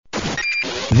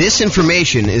This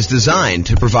information is designed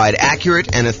to provide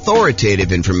accurate and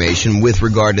authoritative information with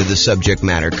regard to the subject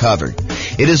matter covered.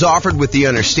 It is offered with the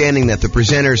understanding that the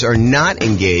presenters are not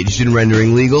engaged in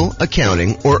rendering legal,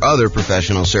 accounting, or other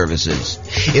professional services.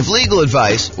 If legal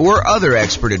advice or other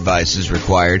expert advice is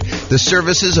required, the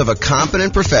services of a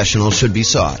competent professional should be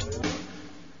sought.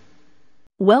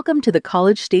 Welcome to the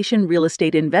College Station Real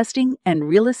Estate Investing and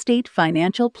Real Estate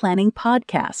Financial Planning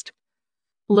Podcast.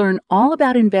 Learn all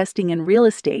about investing in real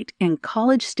estate in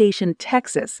College Station,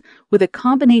 Texas, with a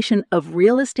combination of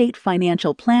real estate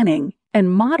financial planning and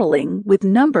modeling with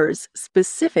numbers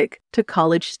specific to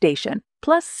College Station,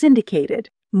 plus syndicated,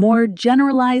 more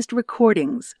generalized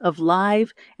recordings of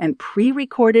live and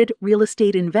pre-recorded real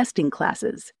estate investing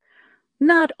classes.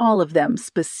 Not all of them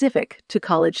specific to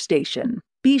College Station.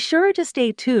 Be sure to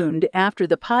stay tuned after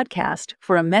the podcast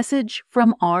for a message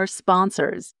from our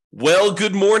sponsors. Well,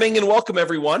 good morning and welcome,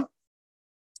 everyone.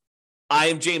 I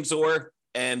am James Orr,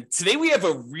 and today we have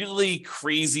a really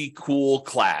crazy, cool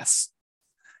class.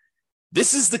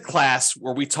 This is the class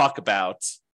where we talk about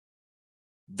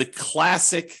the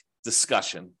classic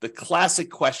discussion, the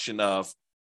classic question of,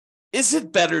 is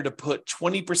it better to put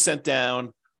 20%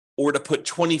 down or to put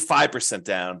 25%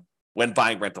 down when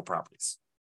buying rental properties?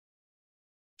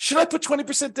 Should I put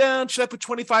 20% down? Should I put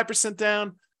 25%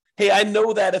 down? Hey, I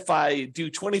know that if I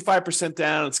do 25%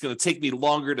 down, it's going to take me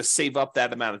longer to save up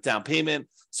that amount of down payment.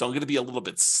 So I'm going to be a little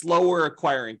bit slower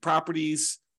acquiring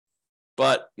properties.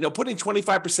 But, putting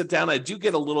 25% down, I do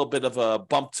get a little bit of a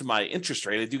bump to my interest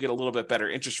rate. I do get a little bit better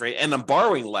interest rate, and I'm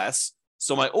borrowing less.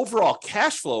 So my overall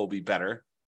cash flow will be better.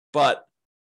 But,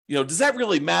 does that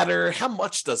really matter? How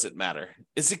much does it matter?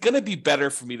 Is it going to be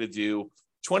better for me to do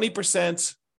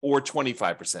 20% or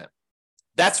 25%?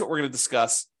 That's what we're going to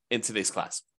discuss in today's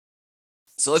class.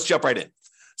 So let's jump right in.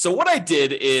 So what I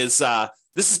did is,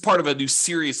 this is part of a new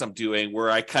series I'm doing where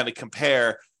I kind of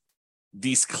compare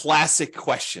these classic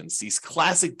questions, these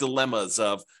classic dilemmas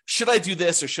of, should I do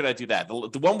this or should I do that?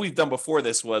 The one we've done before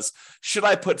this was, should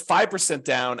I put 5%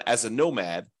 down as a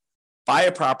nomad, buy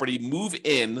a property, move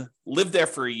in, live there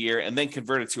for a year, and then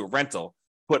convert it to a rental,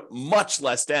 put much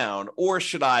less down, or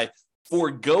should I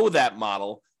forego that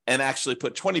model and actually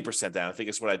put 20% down? I think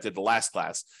it's what I did the last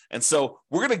class. And so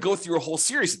we're going to go through a whole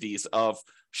series of these of,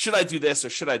 should I do this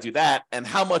or should I do that? And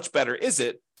how much better is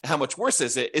it? How much worse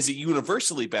is it? Is it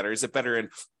universally better? Is it better in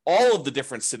all of the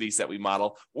different cities that we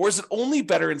model? Or is it only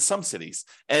better in some cities?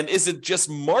 And is it just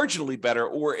marginally better?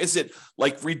 Or is it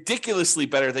like ridiculously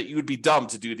better that you would be dumb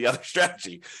to do the other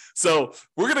strategy? So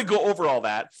we're going to go over all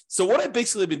that. So what I've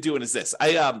basically been doing is this.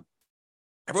 I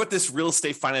wrote this real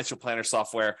estate financial planner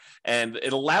software, and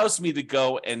it allows me to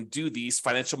go and do these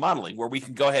financial modeling where we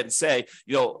can go ahead and say,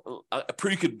 you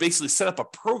could basically set up a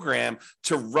program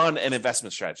to run an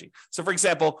investment strategy. So for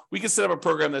example, we can set up a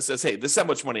program that says, hey, this is how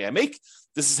much money I make.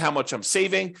 This is how much I'm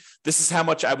saving. This is how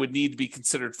much I would need to be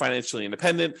considered financially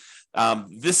independent.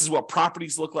 This is what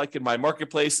properties look like in my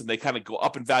marketplace, and they kind of go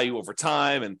up in value over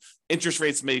time, and interest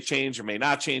rates may change or may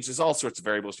not change. There's all sorts of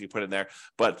variables you put in there,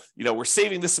 but we're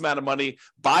saving this amount of money.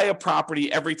 Buy a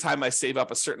property every time I save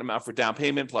up a certain amount for down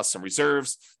payment, plus some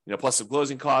reserves, plus some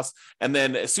closing costs. And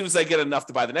then as soon as I get enough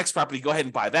to buy the next property, go ahead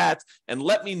and buy that. And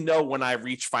let me know when I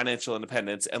reach financial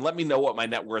independence, and let me know what my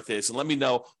net worth is. And let me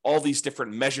know all these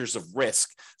different measures of risk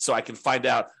so I can find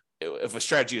out if a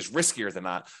strategy is riskier than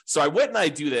not. So I went and I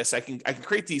do this. I can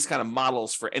create these kind of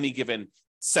models for any given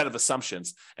set of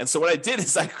assumptions. And so what I did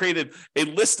is I created a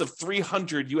list of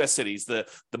 300 US cities, the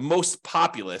most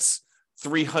populous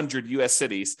 300 US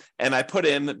cities. And I put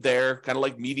in their kind of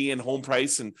like median home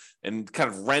price and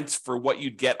kind of rent for what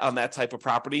you'd get on that type of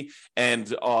property, and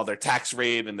their tax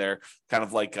rate and their kind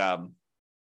of like,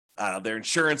 their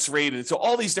insurance rate. And so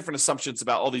all these different assumptions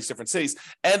about all these different cities.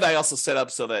 And I also set up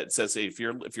so that it says, hey, if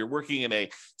you're working in a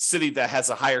city that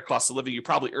has a higher cost of living, you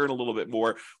probably earn a little bit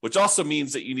more, which also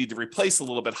means that you need to replace a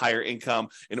little bit higher income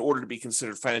in order to be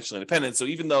considered financially independent. So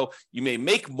even though you may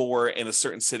make more in a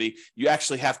certain city, you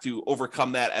actually have to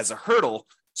overcome that as a hurdle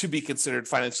to be considered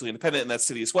financially independent in that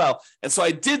city as well. And so I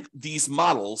did these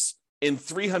models in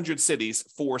 300 cities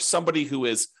for somebody who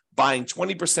is buying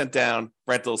 20% down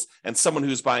rentals and someone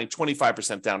who's buying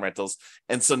 25% down rentals.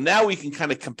 And so now we can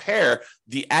kind of compare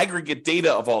the aggregate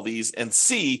data of all these and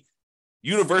see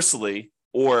universally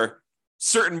or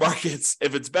certain markets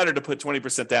if it's better to put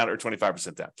 20% down or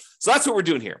 25% down. So that's what we're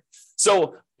doing here.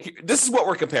 So this is what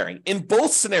we're comparing. In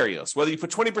both scenarios, whether you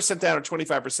put 20% down or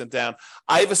 25% down,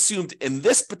 I've assumed in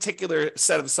this particular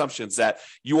set of assumptions that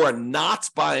you are not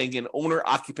buying an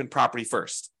owner-occupant property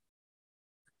first.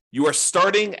 You are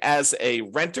starting as a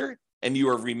renter and you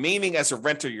are remaining as a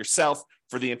renter yourself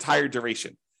for the entire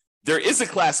duration. There is a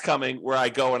class coming where I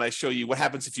go and I show you what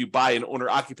happens if you buy an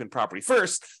owner-occupant property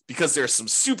first, because there are some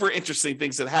super interesting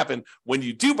things that happen when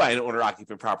you do buy an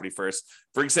owner-occupant property first.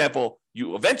 For example,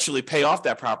 you eventually pay off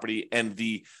that property, and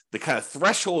the kind of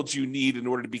thresholds you need in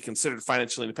order to be considered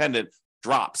financially independent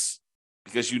drops,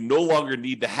 because you no longer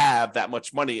need to have that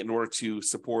much money in order to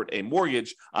support a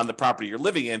mortgage on the property you're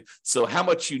living in. So how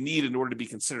much you need in order to be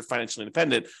considered financially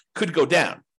independent could go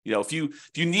down. You know, if you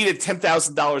needed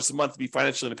 $10,000 a month to be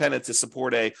financially independent to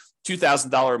support a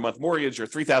 $2,000 a month mortgage or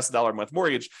 $3,000 a month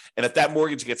mortgage, and if that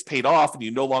mortgage gets paid off and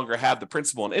you no longer have the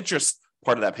principal and interest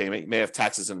part of that payment, you may have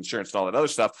taxes and insurance and all that other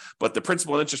stuff, but the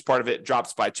principal and interest part of it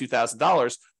drops by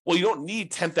 $2,000. Well, you don't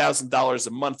need $10,000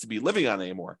 a month to be living on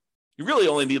anymore. You really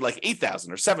only need like $8,000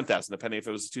 or $7,000, depending if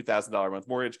it was a $2,000 a month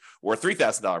mortgage or a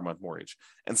 $3,000 a month mortgage.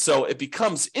 And so it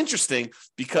becomes interesting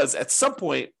because at some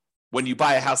point, when you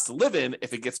buy a house to live in,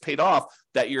 if it gets paid off,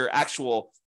 that your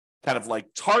actual kind of like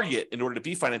target in order to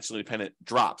be financially independent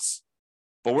drops.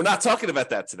 But we're not talking about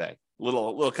that today.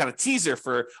 Little kind of teaser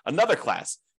for another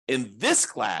class. In this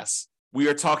class, we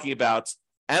are talking about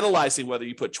analyzing whether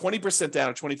you put 20% down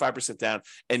or 25% down,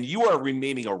 and you are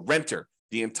remaining a renter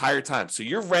the entire time. So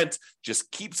your rent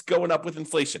just keeps going up with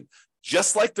inflation,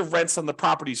 just like the rents on the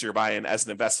properties you're buying as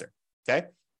an investor, okay?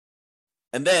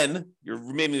 And then you're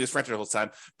remaining this renter the whole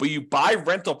time, but you buy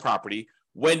rental property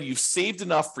when you've saved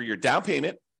enough for your down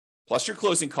payment, plus your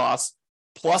closing costs,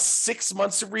 plus 6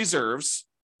 months of reserves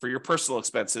for your personal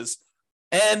expenses,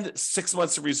 and 6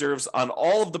 months of reserves on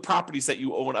all of the properties that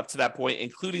you own up to that point,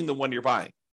 including the one you're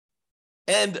buying.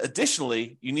 And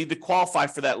additionally, you need to qualify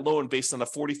for that loan based on a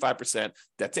 45%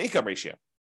 debt to income ratio.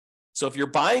 So if you're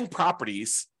buying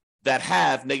properties that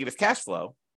have negative cash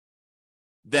flow,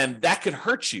 then that could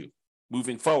hurt you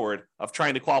moving forward of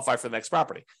trying to qualify for the next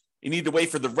property. You need to wait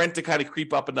for the rent to kind of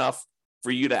creep up enough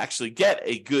for you to actually get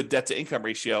a good debt to income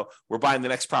ratio where buying the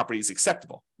next property is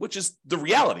acceptable, which is the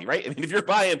reality, right? I mean, if you're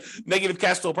buying negative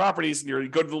cash flow properties and you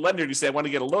go to the lender and you say, I want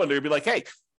to get a loan, they'll be like, hey,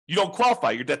 you don't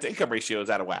qualify. Your debt to income ratio is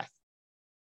out of whack.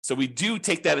 So we do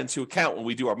take that into account when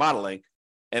we do our modeling.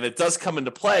 And it does come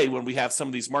into play when we have some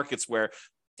of these markets where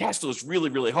cash flow is really,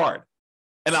 really hard.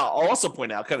 And I'll also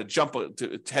point out, kind of jump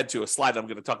to head to a slide I'm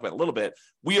going to talk about in a little bit,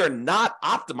 we are not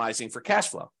optimizing for cash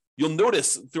flow. You'll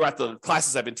notice throughout the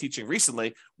classes I've been teaching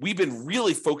recently, we've been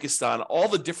really focused on all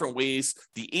the different ways,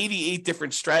 the 88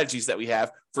 different strategies that we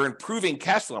have for improving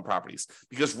cash flow on properties.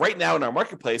 Because right now in our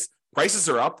marketplace, prices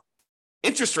are up,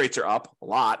 interest rates are up a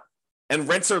lot, and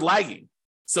rents are lagging.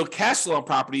 So cash flow on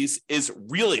properties is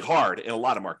really hard in a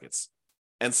lot of markets.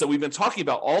 And so we've been talking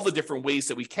about all the different ways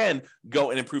that we can go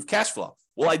and improve cash flow.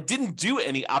 Well, I didn't do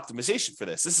any optimization for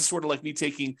this. This is sort of like me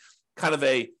taking kind of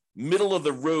a middle of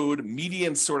the road,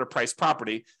 median sort of price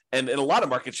property. And in a lot of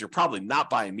markets, you're probably not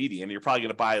buying median. You're probably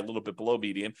going to buy a little bit below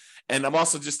median. And I'm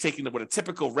also just taking what a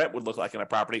typical rent would look like in a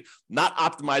property, not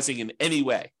optimizing in any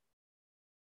way.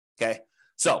 Okay.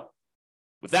 So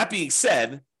with that being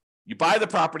said, you buy the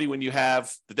property when you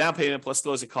have the down payment plus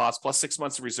closing costs, plus 6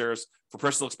 months of reserves for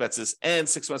personal expenses, and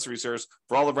 6 months of reserves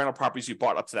for all the rental properties you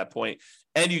bought up to that point.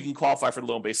 And you can qualify for the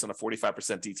loan based on a 45%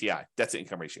 DTI, debt to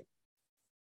income ratio.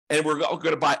 And we're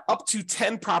going to buy up to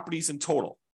 10 properties in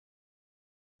total.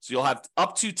 So you'll have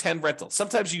up to 10 rentals.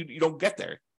 Sometimes you don't get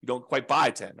there. You don't quite buy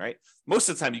 10, right? Most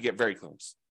of the time you get very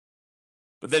close.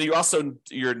 But then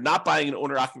you're not buying an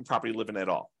owner-occupant property living at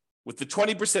all. With the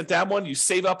 20% down one, you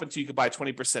save up until you can buy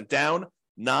 20% down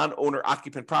non-owner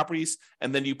occupant properties,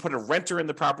 and then you put a renter in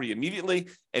the property immediately,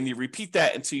 and you repeat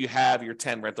that until you have your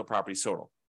 10 rental properties total,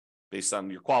 based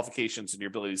on your qualifications and your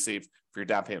ability to save for your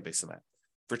down payment based on that.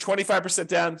 For 25%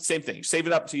 down, same thing. You save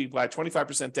it up until you buy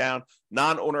 25% down,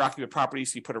 non-owner occupant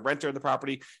properties, you put a renter in the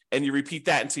property, and you repeat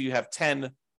that until you have 10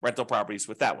 rental properties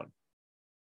with that one.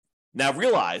 Now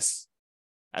realize,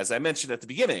 as I mentioned at the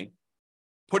beginning,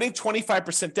 putting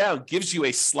 25% down gives you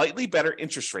a slightly better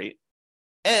interest rate.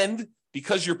 And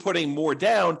because you're putting more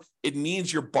down, it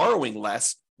means you're borrowing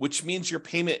less, which means your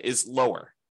payment is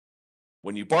lower.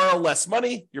 When you borrow less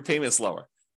money, your payment is lower.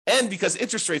 And because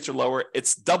interest rates are lower,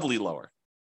 it's doubly lower.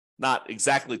 Not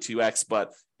exactly 2x,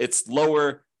 but it's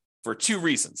lower for two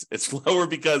reasons. It's lower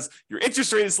because your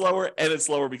interest rate is lower, and it's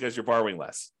lower because you're borrowing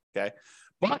less. Okay.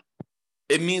 But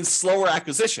it means slower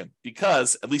acquisition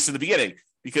because, at least in the beginning,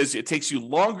 because it takes you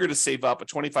longer to save up a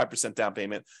 25% down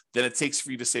payment than it takes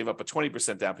for you to save up a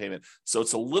 20% down payment. So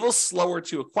it's a little slower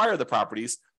to acquire the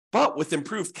properties, but with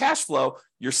improved cash flow,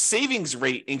 your savings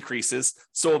rate increases.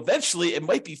 So eventually it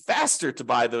might be faster to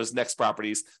buy those next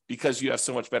properties because you have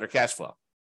so much better cash flow.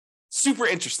 Super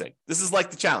interesting. This is like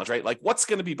the challenge, right? Like, what's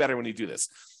going to be better when you do this?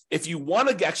 if you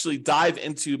want to actually dive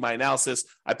into my analysis,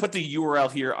 I put the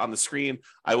URL here on the screen.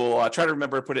 I will try to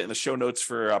remember to put it in the show notes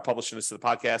for publishing this to the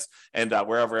podcast and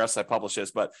wherever else I publish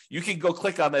this. But you can go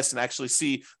click on this and actually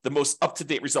see the most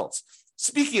up-to-date results.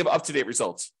 Speaking of up-to-date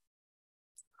results,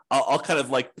 I'll kind of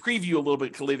like preview a little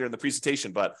bit later in the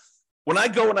presentation. But when I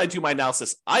go and I do my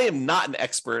analysis, I am not an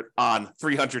expert on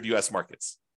 300 U.S.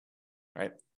 markets,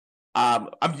 right? I'm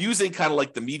using kind of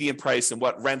like the median price and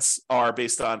what rents are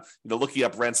based on, looking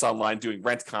up rents online, doing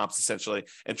rent comps essentially,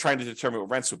 and trying to determine what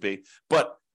rents would be.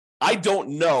 But I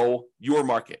don't know your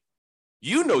market.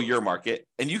 You know your market,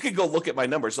 and you can go look at my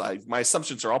numbers. My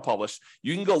assumptions are all published.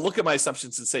 You can go look at my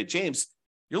assumptions and say, James,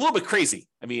 you're a little bit crazy.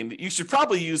 I mean, you should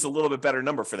probably use a little bit better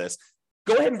number for this.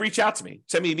 Go ahead and reach out to me.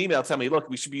 Send me an email. Tell me, look,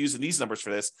 we should be using these numbers for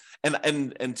this.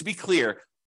 And to be clear,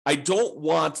 I don't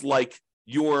want like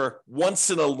your once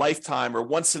in a lifetime or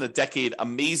once in a decade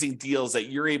amazing deals that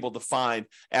you're able to find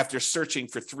after searching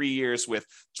for 3 years with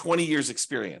 20 years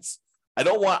experience.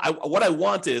 What I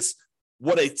want is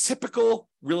what a typical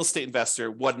real estate investor,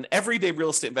 what an everyday real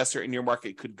estate investor in your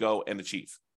market could go and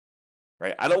achieve,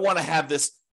 right? I don't want to have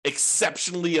this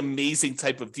exceptionally amazing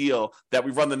type of deal that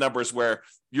we run the numbers where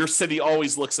your city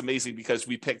always looks amazing because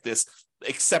we picked this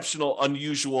exceptional,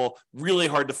 unusual, really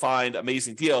hard to find,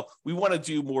 amazing deal. We want to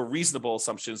do more reasonable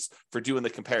assumptions for doing the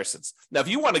comparisons. Now, if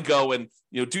you want to go and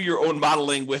do your own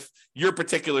modeling with your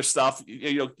particular stuff,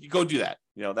 you go do that.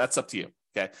 That's up to you.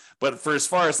 Okay. But for as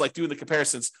far as like doing the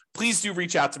comparisons, please do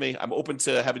reach out to me. I'm open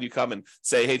to having you come and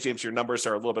say, hey, James, your numbers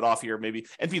are a little bit off here, maybe,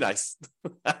 and be nice.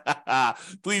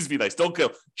 Please be nice. Don't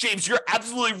go, James, you're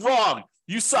absolutely wrong.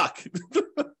 You suck.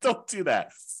 Don't do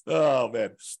that. Oh,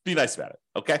 man. Be nice about it.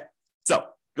 Okay. So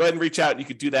go ahead and reach out. You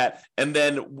could do that. And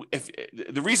then if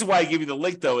the reason why I give you the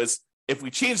link, though, is if we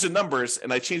change the numbers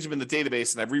and I change them in the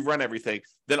database and I rerun everything,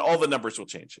 then all the numbers will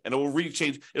change. And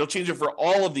it'll change it for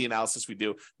all of the analysis we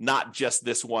do, not just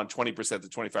this one, 20% to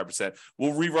 25%.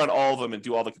 We'll rerun all of them and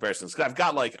do all the comparisons. Because I've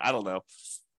got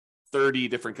 30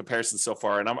 different comparisons so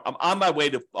far, and I'm on my way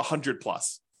to 100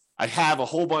 plus. I have a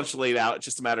whole bunch laid out. It's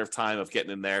just a matter of time of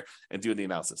getting in there and doing the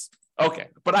analysis. Okay,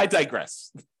 but I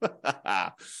digress.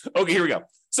 Okay, here we go.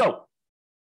 So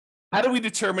how do we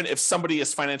determine if somebody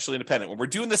is financially independent? When we're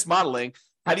doing this modeling,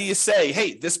 how do you say,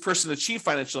 hey, this person achieved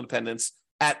financial independence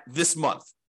at this month?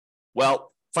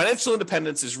 Well, financial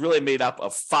independence is really made up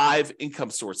of 5 income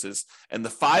sources, and the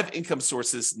 5 income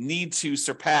sources need to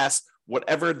surpass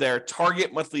whatever their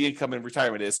target monthly income in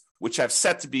retirement is, which I've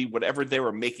set to be whatever they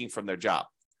were making from their job.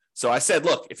 So I said,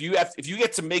 look, if you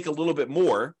get to make a little bit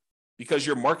more because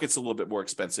your market's a little bit more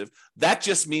expensive, that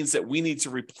just means that we need to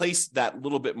replace that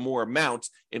little bit more amount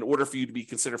in order for you to be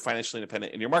considered financially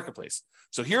independent in your marketplace.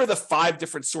 So here are the 5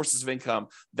 different sources of income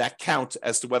that count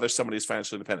as to whether somebody is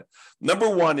financially independent. Number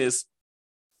 1 is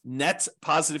net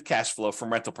positive cash flow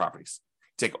from rental properties.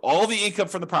 Take all the income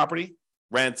from the property,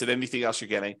 rent, and anything else you're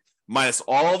getting, minus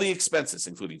all the expenses,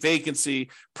 including vacancy,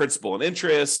 principal and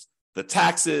interest, the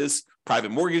taxes,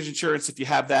 private mortgage insurance if you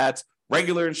have that,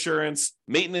 regular insurance,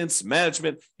 maintenance,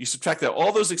 management. You subtract out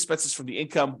all those expenses from the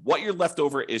income. What you're left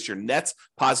over is your net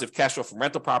positive cash flow from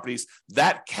rental properties.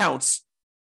 That counts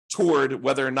toward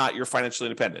whether or not you're financially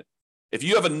independent. If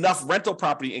you have enough rental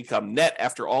property income net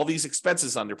after all these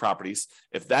expenses on your properties,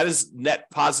 if that is net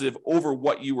positive over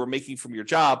what you were making from your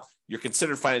job, you're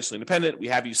considered financially independent. We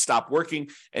have you stop working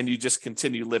and you just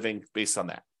continue living based on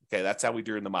that. Okay, that's how we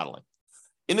do in the modeling.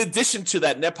 In addition to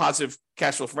that net positive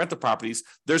cash flow from rental properties,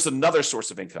 there's another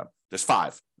source of income. There's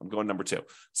 5. I'm going number 2.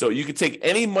 So you can take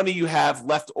any money you have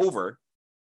left over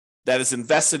that is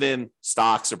invested in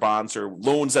stocks or bonds or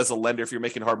loans as a lender, if you're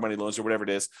making hard money loans or whatever it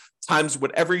is, times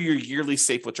whatever your yearly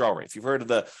safe withdrawal rate. If you've heard of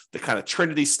the kind of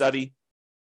Trinity study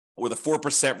or the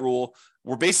 4% rule,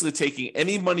 we're basically taking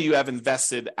any money you have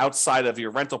invested outside of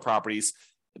your rental properties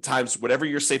times whatever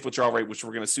your safe withdrawal rate, which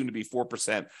we're going to assume to be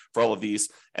 4% for all of these.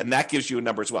 And that gives you a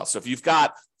number as well. So if you've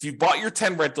bought your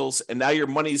 10 rentals and now your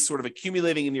money is sort of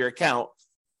accumulating in your account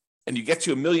and you get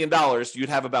to $1 million, you'd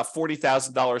have about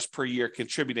 $40,000 per year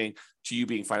contributing to you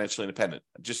being financially independent.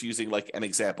 I'm just using like an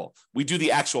example. We do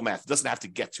the actual math. It doesn't have to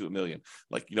get to $1 million.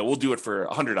 We'll do it for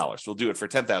 $100. We'll do it for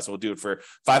 $10,000. We'll do it for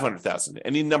 $500,000.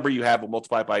 Any number you have, we'll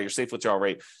multiply by your safe withdrawal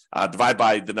rate, divide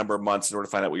by the number of months in order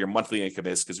to find out what your monthly income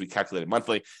is, because we calculate it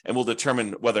monthly, and we'll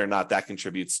determine whether or not that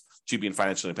contributes to being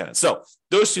financially independent. So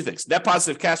those 2 things, net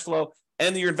positive cash flow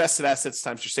and your invested assets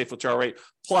times your safe withdrawal rate,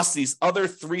 plus these other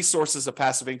 3 sources of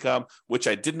passive income, which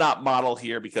I did not model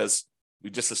here because we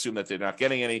just assume that they're not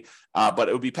getting any, but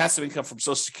it would be passive income from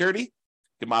Social Security. You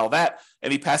can model that.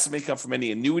 Any passive income from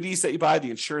any annuities that you buy,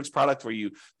 the insurance product where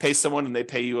you pay someone and they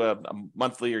pay you a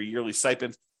monthly or yearly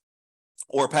stipend.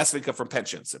 or passive income from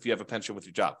pensions if you have a pension with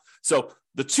your job. So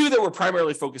the two that we're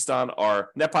primarily focused on are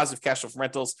net positive cash flow from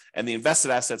rentals and the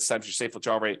invested assets times your safe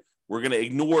withdrawal rate. We're going to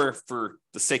ignore, for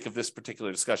the sake of this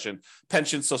particular discussion,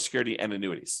 pensions, Social Security, and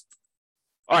annuities.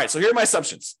 All right, so here are my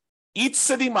assumptions. Each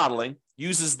city modeling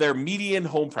uses their median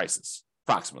home prices,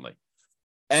 approximately,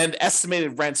 and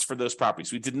estimated rents for those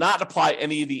properties. We did not apply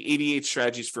any of the 88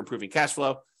 strategies for improving cash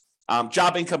flow.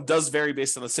 Job income does vary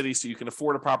based on the city, so you can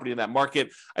afford a property in that market.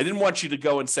 I didn't want you to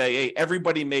go and say, hey,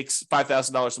 everybody makes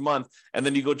 $5,000 a month, and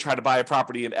then you go try to buy a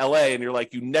property in LA, and you're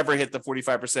like, you never hit the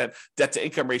 45% debt to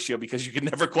income ratio because you can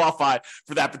never qualify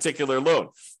for that particular loan.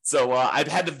 So I've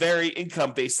had to vary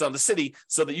income based on the city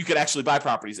so that you could actually buy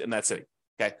properties in that city,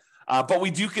 okay? But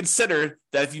we do consider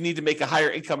that if you need to make a higher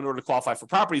income in order to qualify for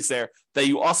properties there, that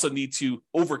you also need to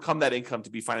overcome that income to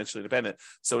be financially independent.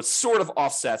 So it sort of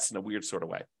offsets in a weird sort of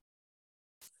way.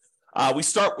 We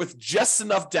start with just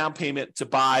enough down payment to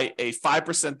buy a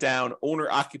 5% down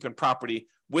owner-occupant property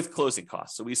with closing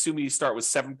costs. So we assume you start with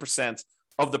 7%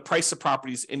 of the price of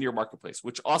properties in your marketplace,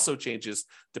 which also changes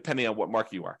depending on what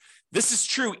market you are. This is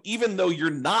true even though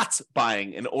you're not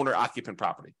buying an owner-occupant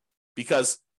property,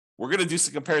 because we're going to do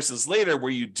some comparisons later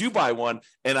where you do buy one,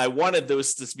 and I wanted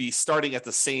those to be starting at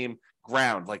the same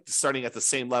ground, like starting at the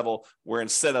same level, where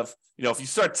instead of, if you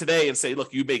start today and say,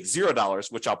 look, you make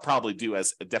 $0, which I'll probably do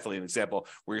as definitely an example,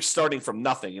 where you're starting from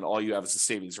nothing and all you have is a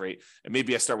savings rate, and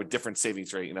maybe I start with different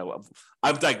savings rate,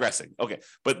 I'm digressing. Okay.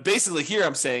 But basically here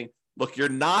I'm saying, look, you're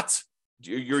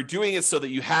doing it so that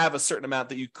you have a certain amount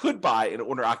that you could buy an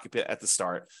owner occupant at the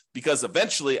start, because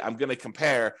eventually I'm going to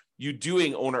compare you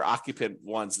doing owner occupant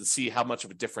ones and see how much of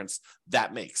a difference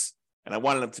that makes. And I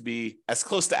wanted them to be as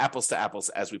close to apples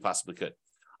as we possibly could.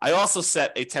 I also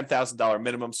set a $10,000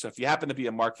 minimum. So if you happen to be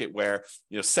a market where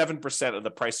 7% of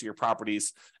the price of your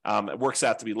properties it works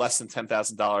out to be less than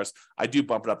 $10,000, I do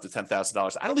bump it up to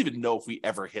 $10,000. I don't even know if we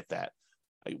ever hit that.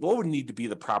 What would need to be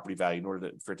the property value in order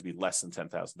for it to be less than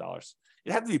 $10,000?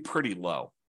 It had to be pretty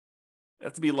low. It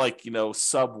had to be like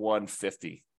sub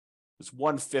 150. It's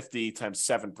 150 times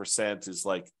 7% is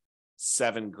like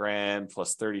 $7,000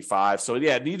 plus 35. So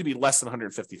yeah, it need to be less than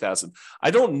 150,000.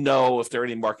 I don't know if there are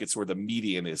any markets where the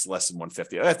median is less than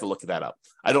 150. I have to look that up.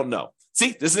 I don't know.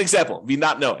 See, this is an example of me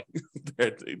not knowing.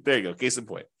 There you go. Case in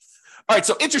point. All right.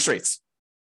 So interest rates.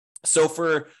 So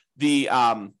for the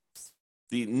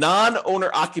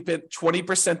non-owner occupant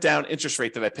 20% down interest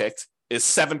rate that I picked is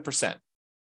 7%.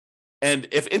 And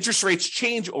if interest rates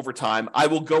change over time, I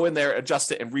will go in there,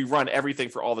 adjust it, and rerun everything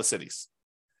for all the cities.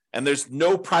 And there's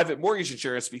no private mortgage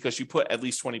insurance because you put at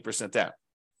least 20% down.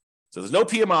 So there's no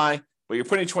PMI, but you're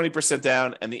putting 20%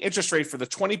 down, and the interest rate for the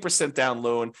 20% down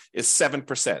loan is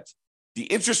 7%. The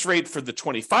interest rate for the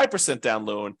 25% down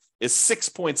loan is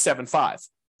 6.75.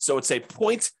 So it's a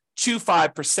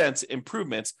 0.25%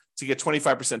 improvement to get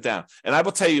 25% down. And I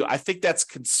will tell you, I think that's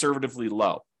conservatively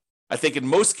low. I think in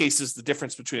most cases, the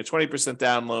difference between a 20%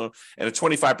 down loan and a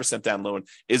 25% down loan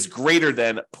is greater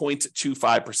than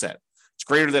 0.25%. It's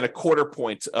greater than a quarter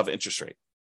point of interest rate.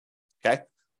 Okay.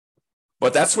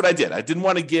 But that's what I did. I didn't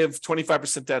want to give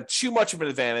 25% down too much of an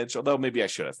advantage, although maybe I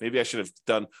should have. Maybe I should have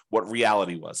done what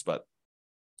reality was, but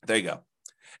there you go.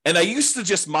 And I used to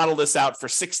just model this out for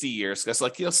 60 years.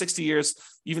 Because 60 years,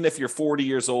 even if you're 40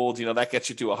 years old, that gets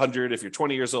you to 100. If you're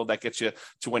 20 years old, that gets you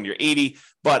to when you're 80.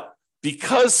 But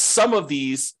because some of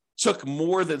these took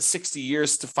more than 60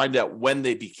 years to find out when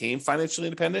they became financially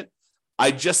independent,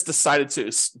 I just decided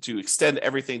to extend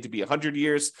everything to be 100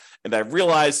 years. And I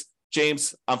realized,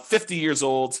 James, I'm 50 years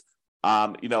old.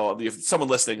 If someone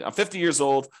listening, I'm 50 years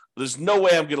old. There's no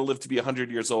way I'm going to live to be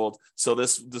 100 years old. So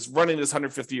this running this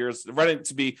 150 years, running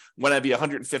to be when I be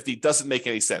 150 doesn't make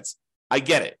any sense. I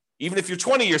get it. Even if you're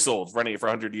 20 years old, running it for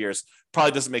 100 years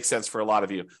probably doesn't make sense for a lot of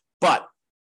you. But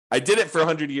I did it for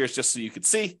 100 years just so you could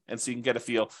see and so you can get a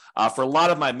feel. For a lot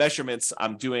of my measurements,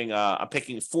 I'm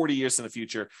picking 40 years in the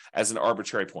future as an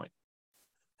arbitrary point.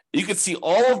 You can see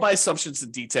all of my assumptions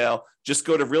in detail. Just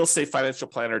go to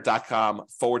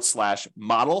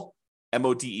realestatefinancialplanner.com/model,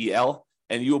 MODEL,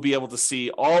 and you'll be able to see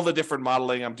all the different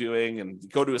modeling I'm doing and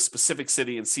go to a specific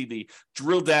city and see the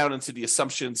drill down into the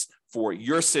assumptions for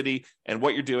your city and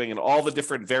what you're doing and all the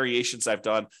different variations I've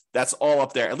done. That's all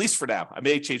up there, at least for now. I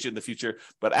may change it in the future,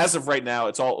 but as of right now,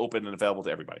 it's all open and available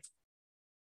to everybody.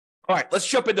 All right, let's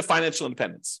jump into financial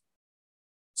independence.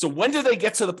 So when do they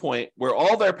get to the point where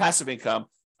all their passive income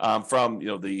from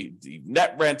the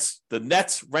net rent, the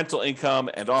net rental income,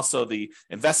 and also the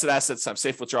invested assets times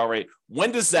safe withdrawal rate,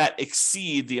 when does that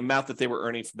exceed the amount that they were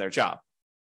earning from their job?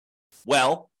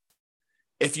 Well,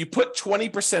 if you put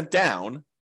 20% down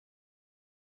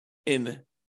in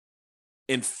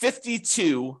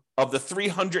 52 of the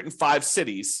 305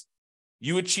 cities,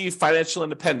 you achieve financial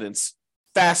independence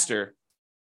faster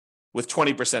with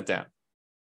 20% down.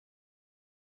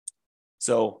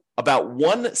 So about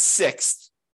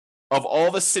 1/6 of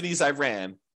all the cities I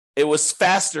ran, it was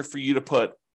faster for you to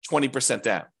put 20%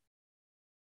 down.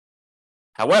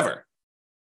 However,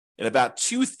 in about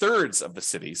 2/3 of the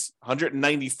cities,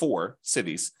 194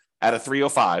 cities out of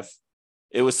 305,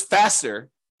 it was faster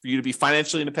for you to be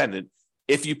financially independent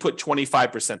if you put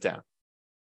 25% down.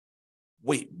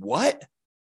 Wait, what?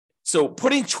 So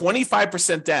putting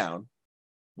 25% down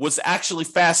was actually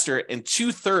faster in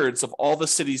 2/3 of all the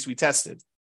cities we tested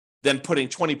than putting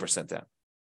 20% down.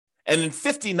 And in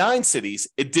 59 cities,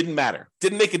 it didn't matter.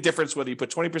 Didn't make a difference whether you put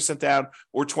 20% down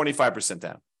or 25%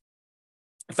 down.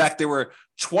 In fact, there were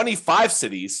 25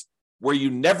 cities where you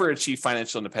never achieved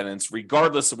financial independence,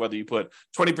 regardless of whether you put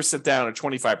 20% down or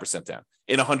 25% down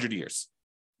in 100 years.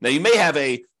 Now, you may have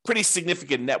a pretty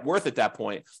significant net worth at that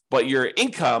point, but your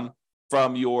income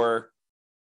from your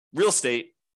real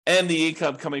estate and the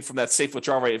income coming from that safe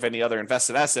withdrawal rate of any other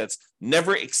invested assets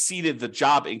never exceeded the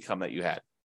job income that you had.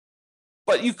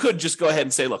 But you could just go ahead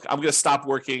and say, look, I'm going to stop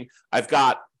working. I've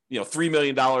got $3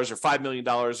 million or $5 million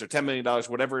or $10 million,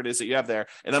 whatever it is that you have there,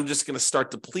 and I'm just going to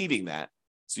start depleting that.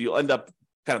 So you'll end up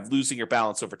kind of losing your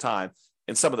balance over time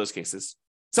in some of those cases.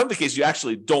 Some of the cases you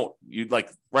actually don't. You'd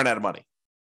run out of money.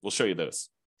 We'll show you those.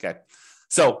 Okay.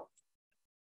 So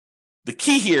the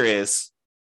key here is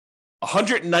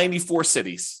 194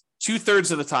 cities,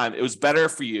 2/3 of the time, it was better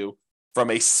for you from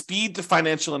a speed to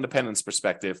financial independence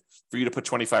perspective for you to put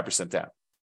 25% down.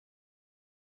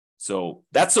 So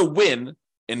that's a win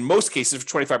in most cases for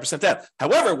 25% down.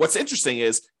 However, what's interesting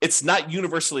is it's not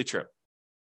universally true.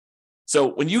 So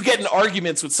when you get in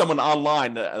arguments with someone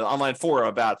online, an online forum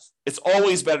about it's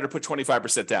always better to put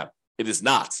 25% down, it is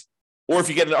not. Or if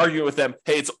you get in an argument with them,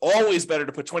 hey, it's always better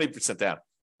to put 20% down.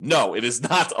 No, it is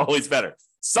not always better.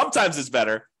 Sometimes it's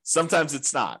better, sometimes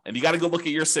it's not. And you got to go look at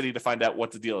your city to find out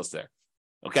what the deal is there.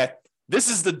 Okay, this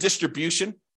is the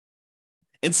distribution.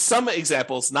 In some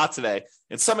examples, not today,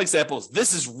 in some examples,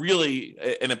 this is really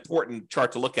an important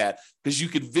chart to look at because you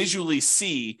could visually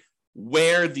see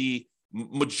where the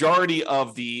majority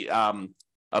of the kind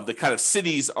of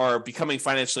cities are becoming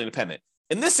financially independent.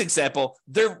 In this example,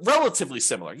 they're relatively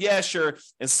similar. Yeah, sure.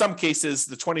 In some cases,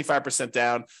 the 25%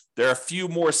 down, there are a few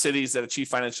more cities that achieve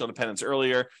financial independence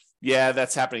earlier. Yeah,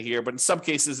 that's happening here. But in some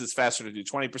cases, it's faster to do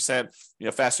 20%,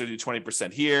 faster to do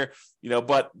 20% here,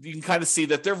 but you can kind of see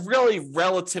that they're really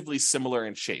relatively similar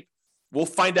in shape. We'll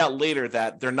find out later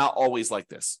that they're not always like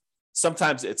this.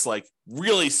 Sometimes it's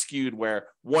really skewed where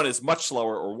one is much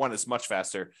slower or one is much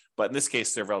faster. But in this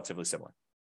case, they're relatively similar.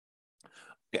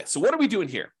 Okay, so what are we doing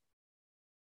here?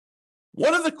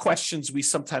 One of the questions we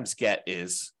sometimes get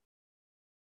is,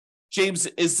 James,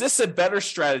 is this a better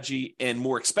strategy in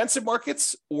more expensive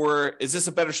markets or is this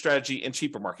a better strategy in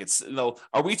cheaper markets?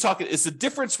 Are we talking, is the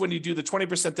difference when you do the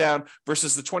 20% down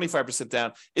versus the 25%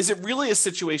 down, is it really a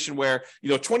situation where,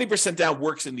 20% down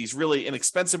works in these really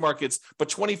inexpensive markets, but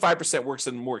 25% works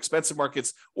in more expensive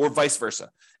markets or vice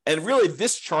versa? And really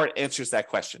this chart answers that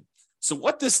question. So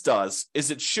what this does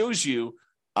is it shows you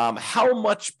how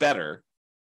much better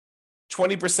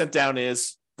 20% down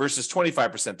is versus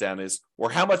 25% down is, or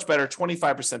how much better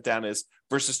 25% down is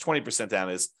versus 20% down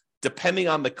is, depending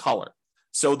on the color.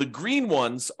 So the green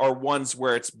ones are ones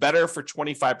where it's better for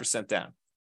 25% down.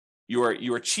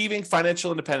 You're achieving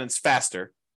financial independence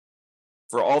faster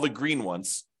for all the green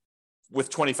ones with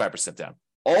 25% down.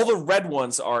 All the red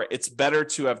ones are it's better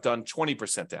to have done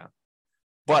 20% down.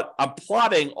 But I'm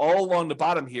plotting all along the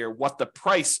bottom here what the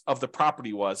price of the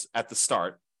property was at the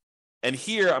start. And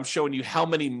here I'm showing you how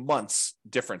many months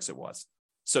difference it was.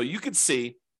 So you could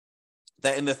see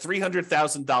that in the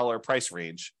 $300,000 price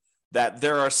range, that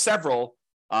there are several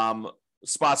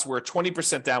spots where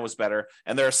 20% down was better,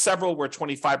 and there are several where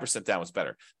 25% down was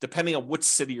better, depending on which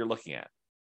city you're looking at.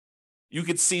 You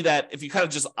could see that if you kind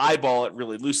of just eyeball it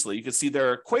really loosely, you can see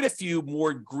there are quite a few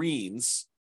more greens,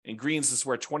 and greens is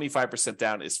where 25%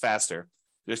 down is faster.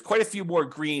 There's quite a few more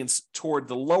greens toward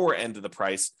the lower end of the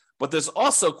price, but there's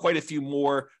also quite a few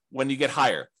more when you get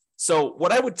higher. So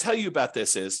what I would tell you about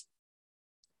this is,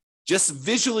 just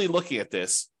visually looking at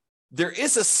this, there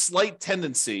is a slight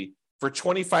tendency for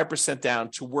 25%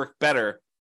 down to work better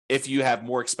if you have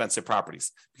more expensive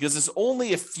properties, because there's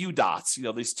only a few dots,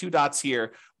 these two dots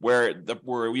here where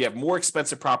we have more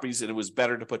expensive properties and it was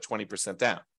better to put 20%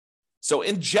 down. So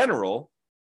in general,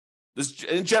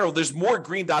 there's more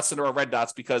green dots than there are red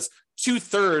dots because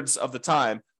 2/3 of the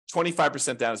time,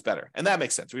 25% down is better. And that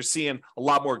makes sense. We're seeing a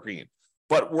lot more green.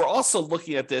 But we're also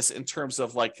looking at this in terms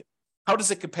of how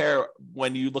does it compare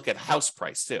when you look at house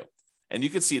price too? And you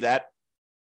can see that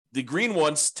the green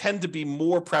ones tend to be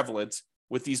more prevalent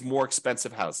with these more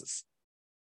expensive houses.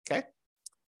 Okay.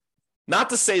 Not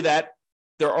to say that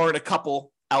there aren't a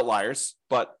couple outliers,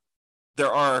 but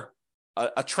there are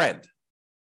a trend,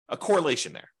 a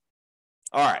correlation there.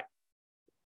 All right.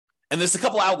 And there's a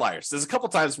couple outliers. There's a couple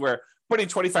times where putting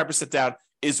 25% down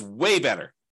is way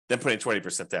better than putting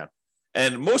 20% down.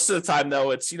 And most of the time,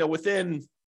 though, it's, within,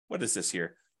 what is this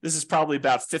here? This is probably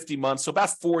about 50 months, so about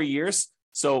 4 years.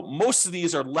 So most of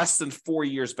these are less than 4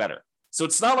 years better. So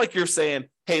it's not like you're saying,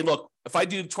 hey, look, if I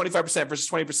do 25% versus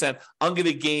 20%, I'm going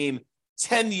to gain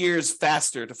 10 years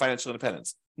faster to financial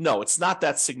independence. No, it's not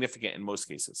that significant in most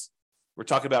cases. We're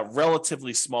talking about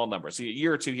relatively small numbers, a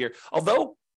year or two here.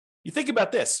 Although, you think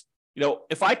about this,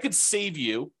 if I could save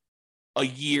you a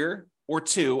year or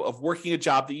two of working a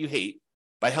job that you hate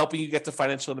by helping you get to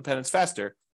financial independence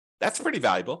faster, that's pretty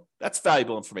valuable. That's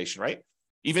valuable information, right?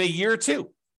 Even a year or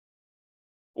two,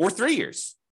 or 3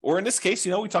 years, or in this case,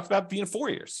 we talked about being 4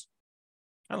 years.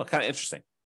 I don't know, kind of interesting.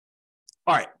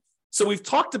 All right, so we've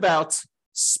talked about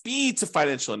speed to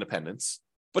financial independence,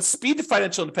 but speed to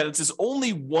financial independence is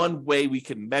only one way we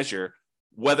can measure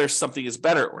whether something is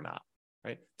better or not,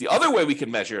 right? The other way we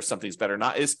can measure if something's better or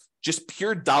not is just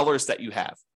pure dollars that you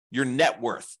have, your net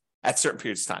worth at certain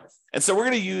periods of time. And so we're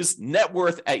going to use net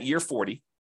worth at year 40,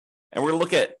 and we're going to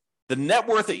look at the net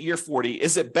worth at year 40.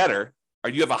 Is it better, or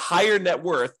do you have a higher net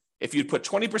worth if you put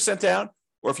 20% down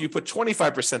or if you put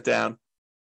 25% down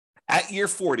at year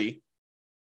 40,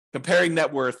 comparing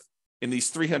net worth in these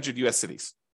 300 US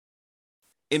cities?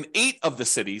 In 8 of the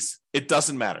cities, it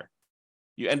doesn't matter.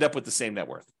 You end up with the same net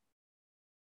worth,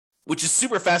 which is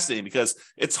super fascinating because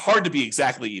it's hard to be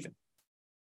exactly even.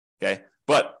 Okay.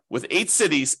 But with 8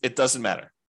 cities, it doesn't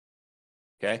matter.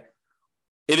 Okay.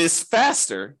 It is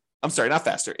faster. I'm sorry, not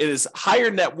faster. It is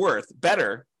higher net worth,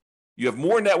 better. You have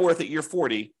more net worth at year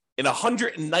 40 in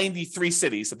 193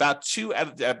 cities, about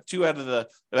about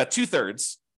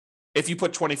 2/3, if you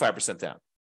put 25% down.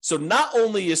 So not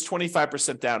only is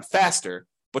 25% down faster,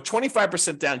 but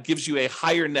 25% down gives you a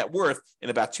higher net worth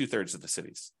in about 2/3 of the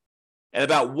cities. And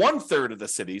about 1/3 of the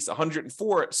cities,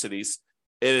 104 cities,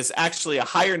 it is actually a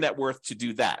higher net worth to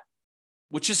do that,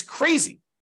 which is crazy.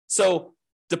 So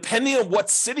depending on what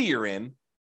city you're in,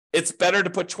 it's better to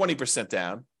put 20%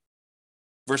 down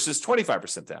versus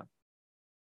 25% down.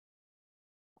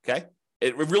 Okay?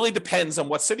 It really depends on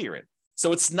what city you're in.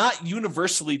 So it's not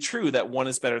universally true that one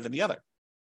is better than the other.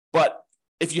 But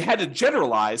if you had to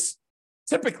generalize,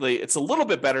 typically it's a little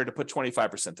bit better to put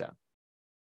 25% down.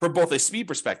 From both a speed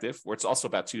perspective, where it's also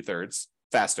about 2/3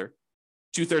 faster,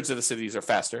 2/3 of the cities are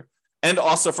faster, and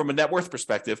also from a net worth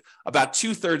perspective, about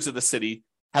 2/3 of the city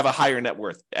have a higher net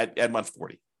worth at month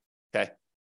 40. Okay.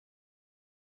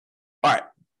 All right.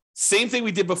 Same thing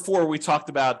we did before. We talked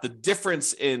about the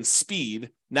difference in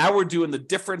speed. Now we're doing the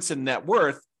difference in net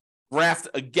worth graphed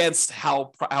against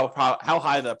how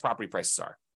high the property prices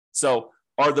are. So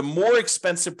are the more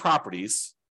expensive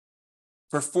properties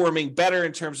performing better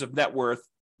in terms of net worth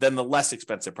than the less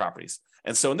expensive properties?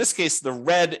 And so in this case, the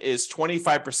red is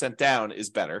 25% down is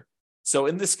better. So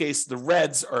in this case, the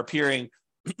reds are appearing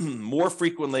more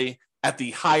frequently at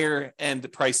the higher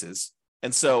end prices.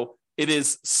 And so it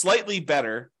is slightly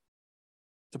better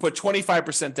to put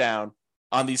 25% down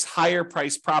on these higher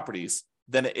priced properties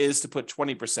than it is to put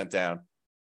 20% down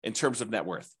in terms of net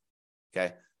worth.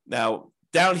 Okay. Now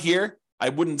down here, I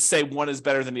wouldn't say one is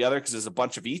better than the other because there's a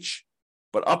bunch of each,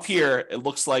 but up here, it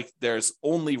looks like there's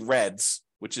only reds,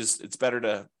 which is, it's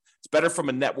better from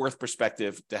a net worth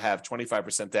perspective to have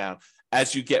 25% down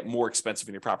as you get more expensive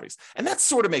in your properties. And that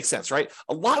sort of makes sense, right?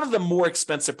 A lot of the more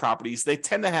expensive properties, they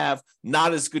tend to have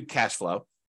not as good cash flow.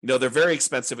 They're very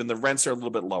expensive and the rents are a little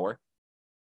bit lower.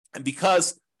 And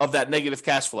because of that negative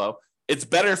cash flow, it's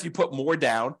better if you put more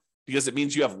down because it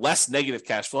means you have less negative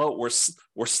cash flow or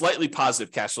slightly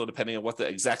positive cash flow, depending on what the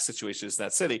exact situation is in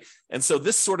that city. And so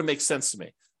this sort of makes sense to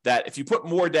me that if you put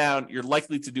more down, you're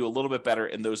likely to do a little bit better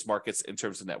in those markets in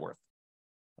terms of net worth.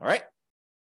 All right.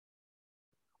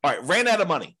 Ran out of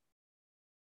money.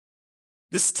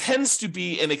 This tends to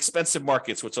be in expensive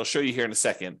markets, which I'll show you here in a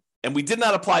second. And we did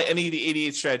not apply any of the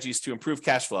 88 strategies to improve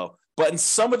cash flow. But in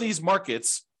some of these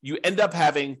markets, you end up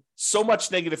having so much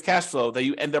negative cash flow that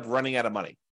you end up running out of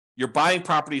money. You're buying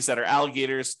properties that are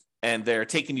alligators and they're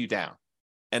taking you down.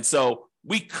 And so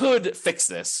we could fix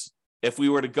this if we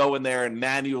were to go in there and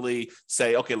manually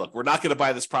say, okay, look, we're not going to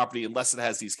buy this property unless it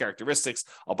has these characteristics.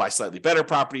 I'll buy slightly better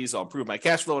properties. I'll improve my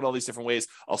cash flow in all these different ways.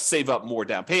 I'll save up more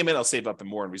down payment. I'll save up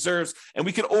more in reserves. And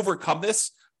we can overcome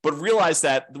this. but realize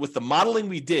that with the modeling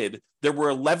we did, there were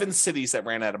 11 cities that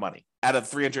ran out of money out of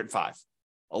 305.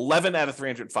 11 out of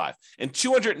 305. In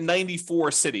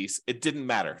 294 cities, it didn't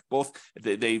matter.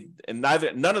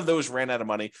 None of those ran out of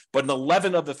money, but in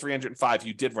 11 of the 305,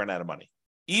 you did run out of money,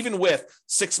 even with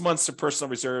 6 months of personal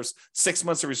reserves, 6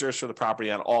 months of reserves for the property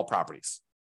on all properties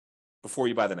before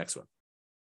you buy the next one.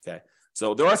 Okay.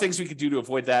 So there are things we could do to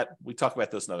avoid that. We talk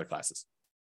about those in other classes.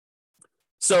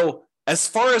 So as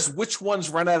far as which ones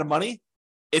run out of money,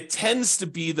 it tends to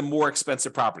be the more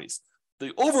expensive properties.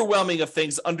 The overwhelming of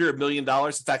things under $1 million.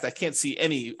 In fact, I can't see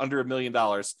any under $1 million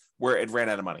where it ran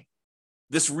out of money.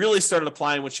 This really started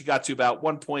applying when she got to about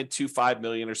 1.25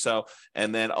 million or so,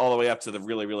 and then all the way up to the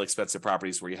really, really expensive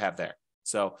properties where you have there.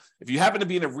 So if you happen to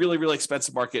be in a really, really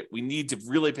expensive market, we need to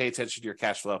really pay attention to your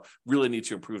cash flow, really need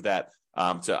to improve that,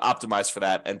 to optimize for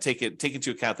that, and take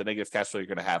into account the negative cash flow you're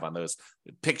going to have on those.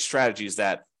 Pick strategies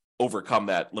that overcome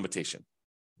that limitation.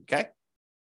 Okay?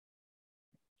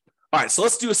 All right, so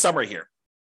let's do a summary here.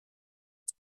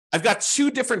 I've got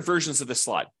two different versions of this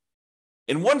slide.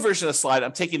 In one version of the slide,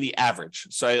 I'm taking the average.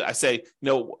 So I say,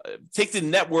 take the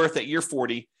net worth at year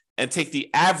 40 and take the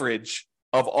average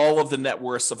of all of the net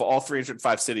worths of all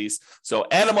 305 cities. So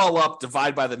add them all up,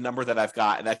 divide by the number that I've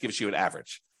got, and that gives you an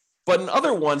average. But in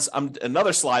other ones,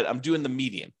 another slide, I'm doing the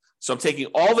median. So I'm taking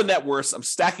all the net worths, I'm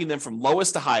stacking them from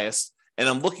lowest to highest, and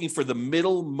I'm looking for the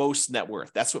middlemost net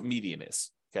worth. That's what median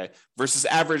is, okay? Versus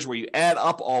average, where you add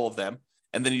up all of them,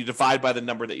 and then you divide by the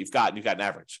number that you've got, and you've got an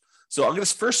average. So I'm going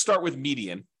to first start with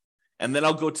median, and then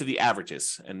I'll go to the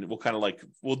averages, and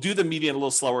we'll do the median a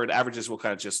little slower, and averages we'll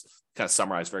kind of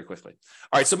summarize very quickly.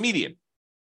 All right, so median.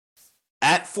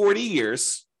 At 40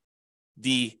 years,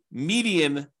 the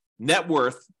median net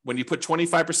worth, when you put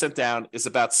 25% down, is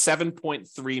about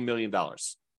 $7.3 million.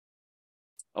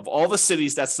 Of all the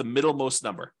cities, that's the middlemost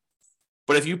number.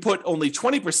 But if you put only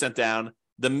 20% down,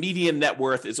 the median net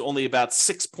worth is only about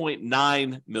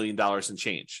 $6.9 million and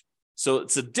change. So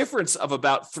it's a difference of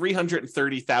about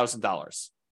 $330,000,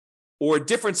 or a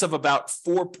difference of about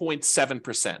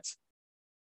 4.7%.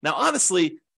 Now,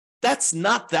 honestly, that's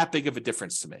not that big of a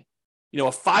difference to me. A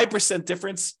 5%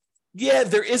 difference, yeah,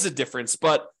 there is a difference,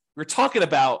 but we're talking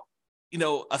about, a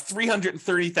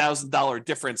 $330,000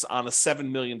 difference on a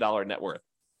 $7 million net worth.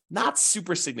 Not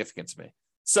super significant to me.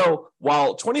 So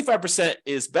while 25%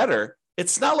 is better,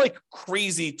 it's not like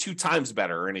crazy 2 times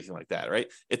better or anything like that,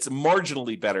 right? It's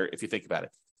marginally better if you think about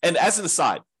it. And as an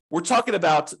aside, we're talking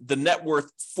about the net worth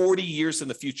 40 years in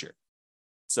the future.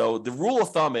 So the rule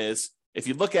of thumb is, if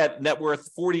you look at net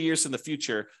worth 40 years in the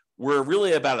future, we're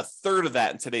really about a third of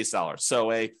that in today's dollars.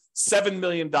 So a $7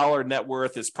 million net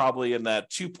worth is probably in that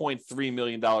 $2.3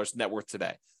 million net worth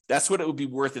today. That's what it would be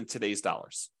worth in today's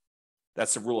dollars.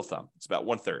 That's the rule of thumb. It's about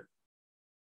 1/3.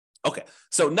 Okay,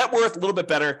 so net worth, a little bit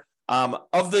better.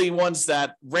 Of the ones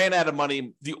that ran out of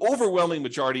money, the overwhelming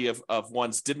majority of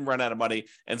ones didn't run out of money.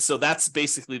 And so that's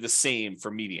basically the same for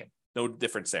median. No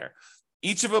difference there.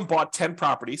 Each of them bought 10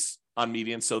 properties on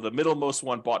median. So the middlemost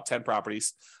one bought 10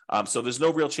 properties. So there's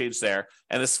no real change there.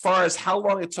 And as far as how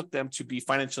long it took them to be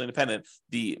financially independent,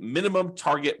 the minimum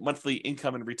target monthly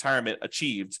income and retirement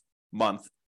achieved month,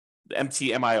 the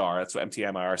MTMIR, that's what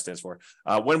MTMIR stands for.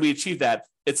 When we achieve that,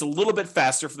 it's a little bit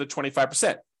faster for the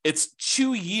 25%. It's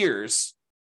 2 years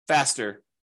faster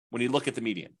when you look at the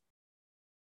median.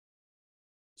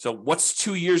 So what's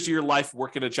 2 years of your life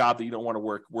working a job that you don't want to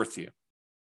work worth to you?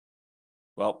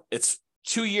 Well, it's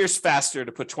 2 years faster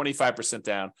to put 25%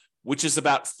 down, which is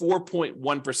about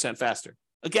 4.1% faster.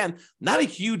 Again, not a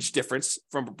huge difference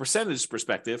from a percentage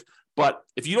perspective, but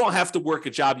if you don't have to work a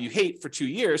job you hate for 2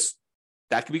 years,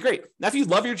 that could be great. Now, if you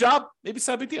love your job, maybe it's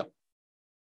not a big deal,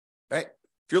 right?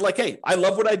 If you're like, hey, I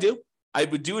love what I do, I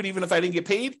would do it even if I didn't get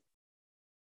paid,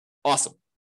 awesome.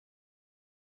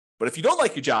 But if you don't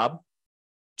like your job,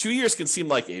 2 years can seem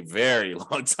like a very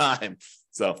long time.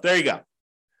 So there you go.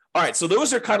 All right, so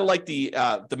those are kind of like the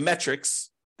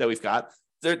metrics that we've got.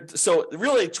 So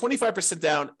really, 25%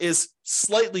 down is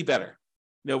slightly better.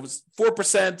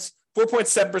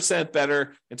 4.7%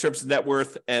 better in terms of net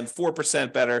worth, and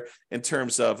 4% better in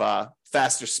terms of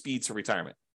faster speed to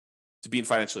retirement, to being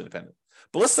financially independent.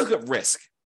 But let's look at risk.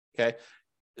 Okay,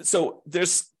 so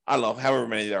there's, I don't know, however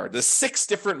many there are. There's 6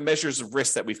 different measures of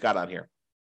risk that we've got on here.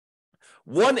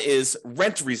 One is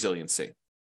rent resiliency.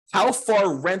 How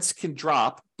far rents can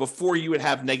drop before you would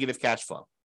have negative cash flow.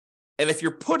 And if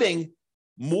you're putting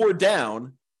more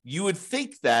down, you would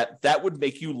think that that would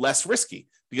make you less risky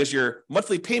because your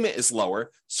monthly payment is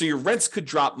lower. So your rents could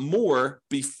drop more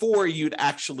before you'd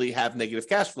actually have negative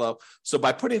cash flow. So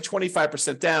by putting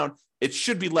 25% down, it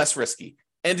should be less risky.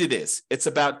 And it is. It's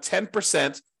about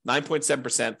 10%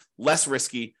 9.7% less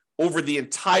risky over the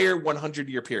entire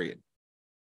 100-year period.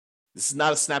 This is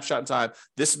not a snapshot in time.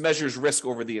 This measures risk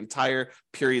over the entire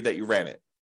period that you ran it.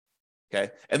 Okay.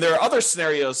 And there are other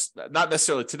scenarios, not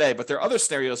necessarily today, but there are other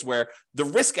scenarios where the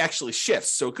risk actually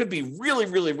shifts. So it could be really,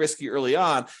 really risky early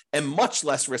on and much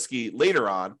less risky later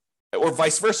on, or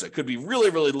vice versa. It could be really,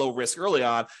 really low risk early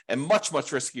on and much,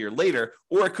 much riskier later,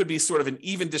 or it could be sort of an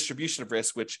even distribution of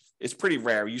risk, which is pretty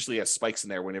rare. We usually have spikes in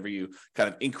there whenever you kind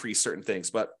of increase certain things,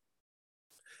 but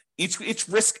each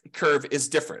risk curve is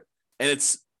different. And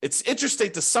it's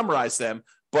interesting to summarize them,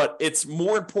 but it's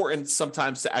more important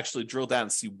sometimes to actually drill down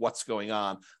and see what's going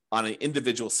on an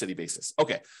individual city basis.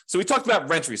 Okay, so we talked about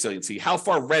rent resiliency, how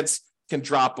far rents can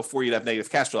drop before you'd have negative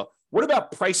cash flow. What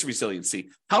about price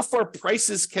resiliency? How far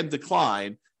prices can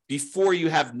decline before you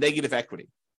have negative equity?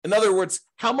 In other words,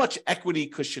 how much equity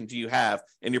cushion do you have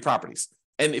in your properties?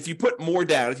 And if you put more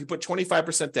down, if you put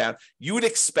 25% down, you would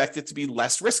expect it to be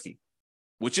less risky,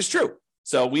 which is true.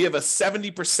 So we have a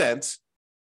 70%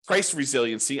 price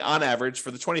resiliency on average for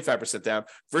the 25% down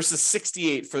versus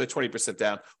 68 for the 20%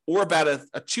 down, or about a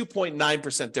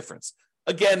 2.9% difference.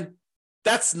 Again,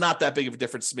 that's not that big of a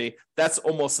difference to me. That's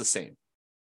almost the same,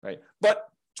 right? But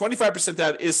 25%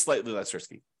 down is slightly less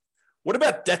risky. What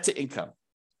about debt to income?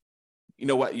 You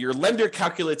know what? Your lender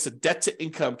calculates a debt to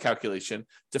income calculation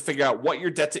to figure out what your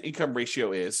debt to income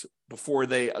ratio is before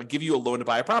they give you a loan to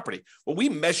buy a property. Well, we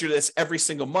measure this every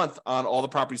single month on all the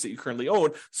properties that you currently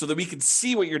own so that we can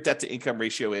see what your debt to income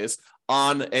ratio is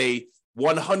on a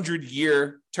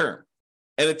 100-year term.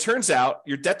 And it turns out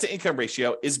your debt to income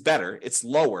ratio is better. It's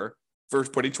lower for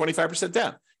putting 25%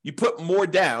 down. You put more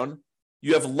down,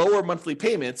 you have lower monthly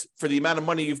payments for the amount of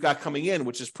money you've got coming in,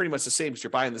 which is pretty much the same because you're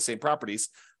buying the same properties.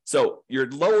 So your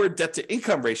lower debt to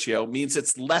income ratio means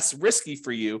it's less risky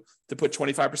for you to put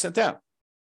 25% down.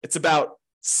 It's about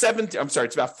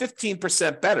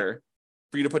 15% better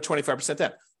for you to put 25%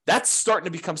 down. That's starting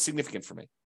to become significant for me.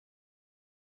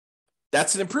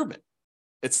 That's an improvement.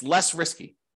 It's less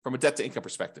risky from a debt to income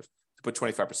perspective to put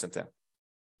 25% down.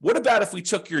 What about if we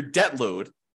took your debt load,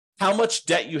 how much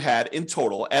debt you had in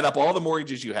total, add up all the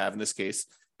mortgages you have in this case,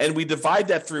 and we divide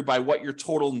that through by what your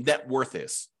total net worth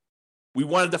is? We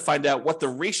wanted to find out what the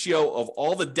ratio of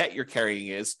all the debt you're carrying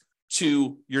is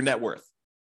to your net worth.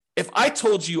 If I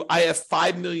told you I have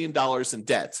 $5 million in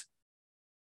debt,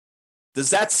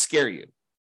 does that scare you?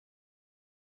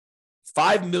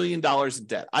 $5 million in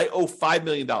debt. I owe $5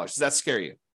 million. Does that scare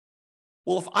you?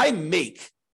 Well, if I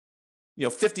make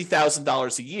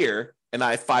 $50,000 a year and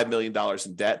I have $5 million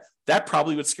in debt, that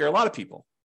probably would scare a lot of people.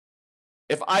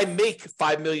 If I make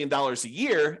 $5 million a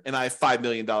year and I have $5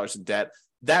 million in debt,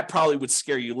 that probably would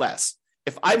scare you less.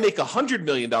 If I make $100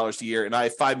 million a year and I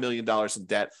have $5 million in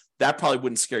debt, that probably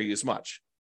wouldn't scare you as much.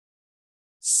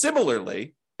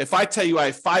 Similarly, if I tell you I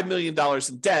have $5 million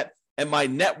in debt and my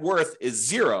net worth is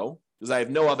zero because I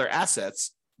have no other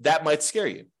assets, that might scare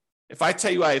you. If I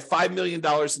tell you I have $5 million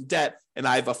in debt and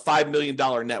I have a $5 million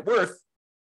net worth,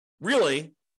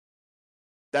 really,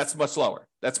 that's much lower.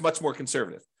 That's much more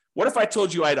conservative. What if I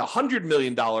told you I had a $100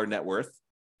 million net worth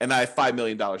and I have $5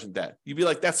 million in debt? You'd be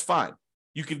like, that's fine.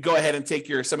 You could go ahead and take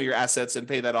some of your assets and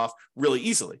pay that off really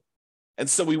easily. And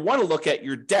so we want to look at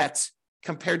your debt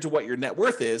compared to what your net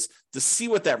worth is to see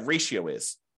what that ratio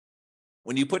is.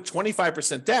 When you put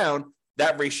 25% down,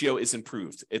 that ratio is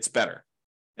improved. It's better.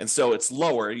 And so it's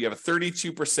lower. You have a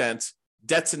 32%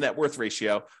 debt to net worth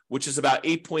ratio, which is about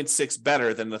 8.6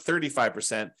 better than the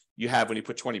 35% you have when you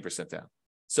put 20% down.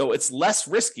 So it's less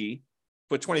risky,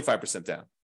 put 25% down.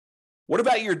 What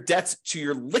about your debt to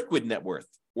your liquid net worth,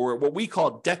 or what we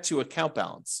call debt to account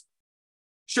balance?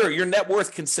 Sure, your net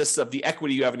worth consists of the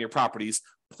equity you have in your properties,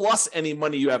 plus any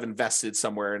money you have invested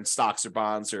somewhere in stocks or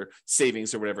bonds or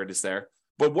savings or whatever it is there.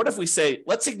 But what if we say,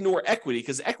 let's ignore equity,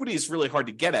 because equity is really hard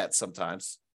to get at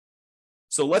sometimes.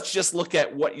 So let's just look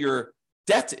at what your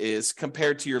debt is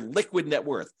compared to your liquid net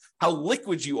worth, how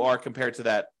liquid you are compared to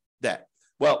that debt.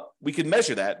 Well, we can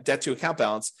measure that, debt to account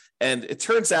balance, and it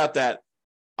turns out that,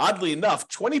 oddly enough,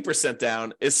 20%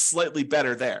 down is slightly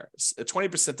better there.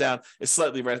 20% down is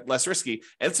slightly less risky,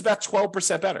 and it's about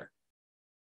 12% better.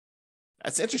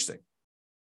 That's interesting,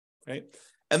 right?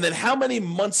 And then how many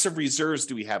months of reserves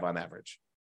do we have on average?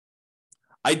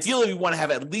 Ideally, we want to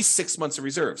have at least 6 months of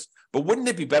reserves, but wouldn't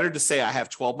it be better to say I have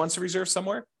 12 months of reserves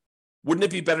somewhere? Wouldn't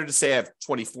it be better to say I have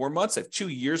 24 months, I have 2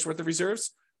 years worth of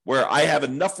reserves, where I have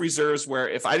enough reserves where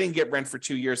if I didn't get rent for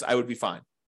 2 years, I would be fine?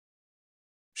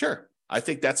 Sure. I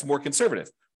think that's more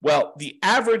conservative. Well, the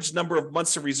average number of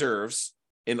months of reserves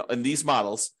in these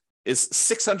models is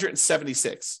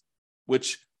 676,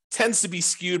 which tends to be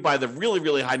skewed by the really,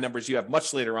 really high numbers you have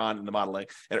much later on in the modeling.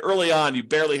 And early on, you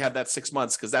barely have that 6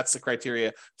 months because that's the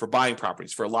criteria for buying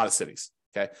properties for a lot of cities.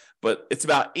 Okay. But it's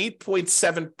about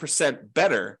 8.7%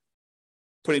 better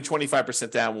putting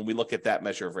 25% down when we look at that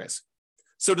measure of risk.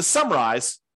 So to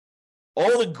summarize,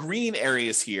 all the green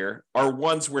areas here are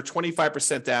ones where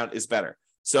 25% down is better.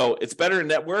 So it's better in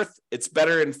net worth. It's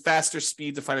better in faster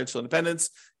speed to financial independence.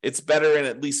 It's better in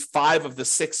at least 5 of the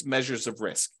 6 measures of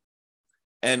risk.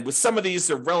 And with some of these,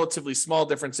 they're relatively small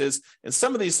differences. And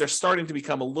some of these, they're starting to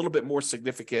become a little bit more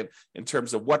significant in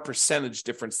terms of what percentage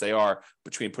difference they are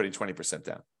between putting 20%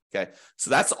 down. Okay.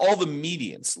 So that's all the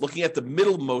medians, looking at the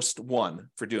middlemost one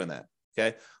for doing that.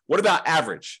 Okay. What about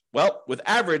average? Well, with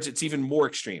average, it's even more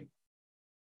extreme.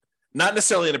 Not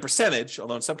necessarily in a percentage,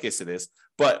 although in some cases it is,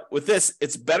 but with this,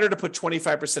 it's better to put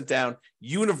 25% down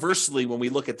universally when we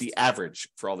look at the average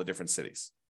for all the different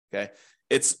cities. Okay.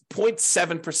 It's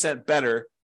 0.7% better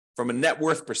from a net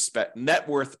worth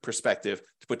perspective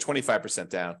to put 25%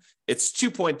 down. It's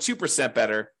 2.2%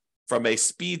 better from a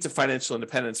speed to financial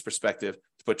independence perspective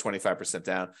to put 25%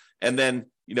 down. And then,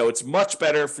 it's much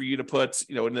better for you to put,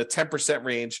 in the 10%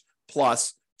 range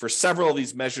plus for several of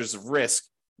these measures of risk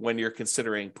when you're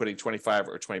considering putting 25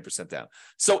 or 20% down.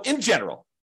 So in general,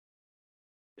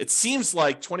 it seems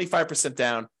like 25%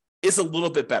 down is a little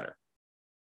bit better.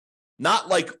 Not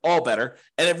like all better.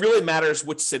 And it really matters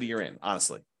which city you're in,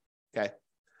 honestly. Okay.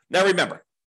 Now remember,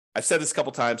 I've said this a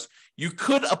couple times, you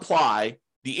could apply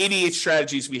the 88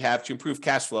 strategies we have to improve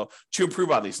cash flow to improve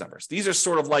on these numbers. These are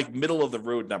sort of like middle of the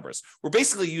road numbers. We're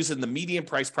basically using the median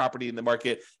price property in the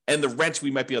market and the rent we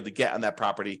might be able to get on that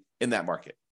property in that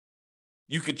market.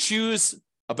 You could choose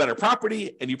a better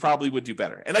property and you probably would do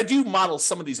better. And I do model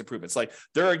some of these improvements. Like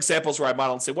there are examples where I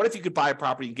model and say, what if you could buy a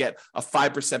property and get a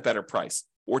 5% better price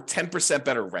or 10%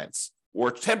 better rents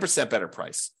or 10% better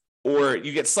price, or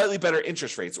you get slightly better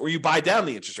interest rates, or you buy down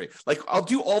the interest rate. Like I'll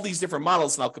do all these different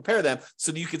models and I'll compare them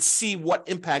so that you can see what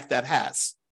impact that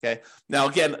has. Okay. Now,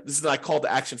 again, this is my call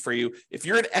to action for you. If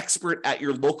you're an expert at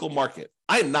your local market,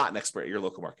 I am not an expert at your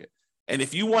local market. And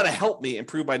if you want to help me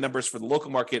improve my numbers for the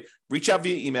local market, reach out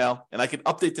via email and I can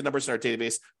update the numbers in our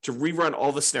database to rerun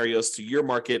all the scenarios to your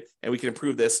market. And we can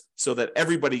improve this so that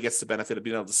everybody gets the benefit of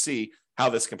being able to see how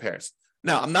this compares.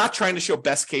 Now, I'm not trying to show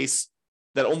best case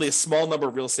that only a small number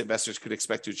of real estate investors could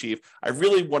expect to achieve. I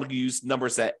really want to use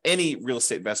numbers that any real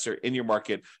estate investor in your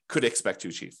market could expect to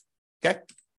achieve. Okay.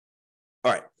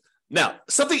 All right. Now,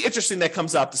 something interesting that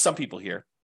comes up to some people here,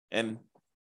 and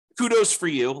kudos for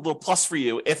you, a little plus for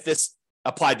you if this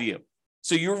applied to you.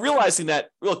 So you're realizing that,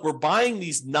 look, we're buying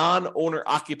these non-owner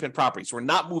occupant properties. We're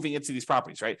not moving into these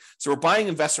properties, right? So we're buying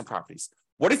investment properties.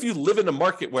 What if you live in a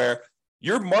market where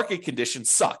your market conditions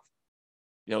suck?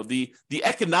 The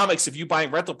economics of you buying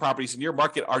rental properties in your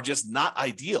market are just not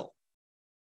ideal.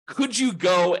 Could you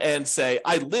go and say,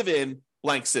 I live in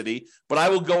blank city, but I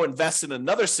will go invest in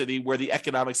another city where the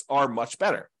economics are much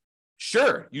better?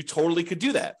 Sure, you totally could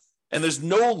do that. And there's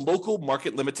no local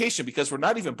market limitation because we're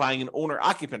not even buying an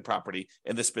owner-occupant property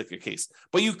in this particular case.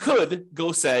 But you could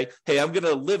go say, hey, I'm going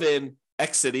to live in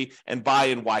X city and buy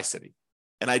in Y city.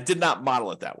 And I did not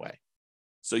model it that way.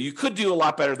 So you could do a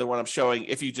lot better than what I'm showing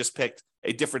if you just picked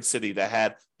a different city that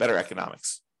had better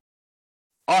economics.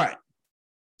 All right.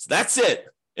 So that's it.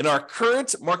 In our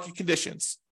current market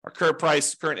conditions, our current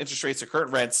price, current interest rates, or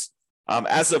current rents,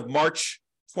 as of March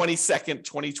 22nd,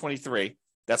 2023,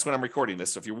 that's when I'm recording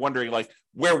this. So if you're wondering, like,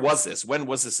 where was this? When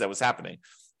was this that was happening?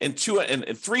 In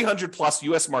 300 plus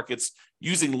US markets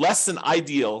using less than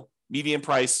ideal median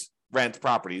price rent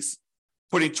properties,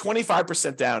 putting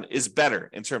 25% down is better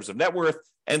in terms of net worth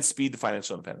and speed to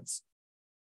financial independence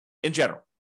in general.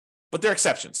 But there are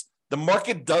exceptions. The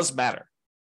market does matter.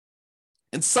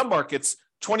 In some markets,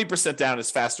 20% down is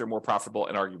faster, more profitable,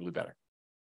 and arguably better,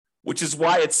 which is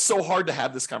why it's so hard to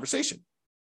have this conversation.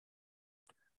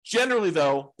 Generally,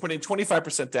 though, putting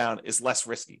 25% down is less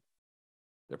risky.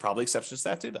 There are probably exceptions to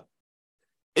that too, though.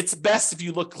 It's best if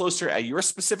you look closer at your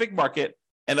specific market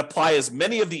and apply as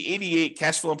many of the 88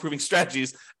 cash flow improving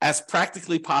strategies as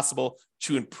practically possible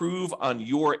to improve on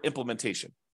your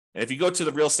implementation. And if you go to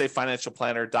the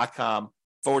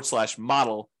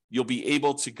realestateFinancialPlanner.com/model, you'll be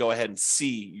able to go ahead and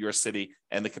see your city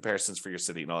and the comparisons for your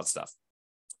city and all that stuff.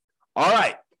 All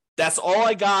right. That's all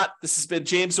I got. This has been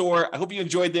James Orr. I hope you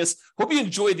enjoyed this. Hope you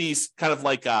enjoy these kind of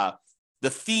like the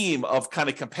theme of kind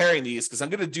of comparing these, because I'm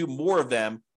going to do more of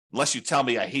them, unless you tell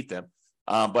me I hate them.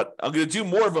 But I'm going to do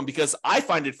more of them because I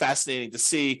find it fascinating to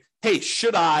see, hey,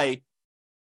 should I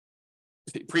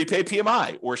prepay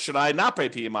PMI, or should I not pay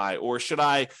PMI, or should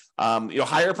I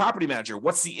hire a property manager?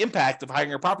 What's the impact of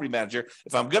hiring a property manager?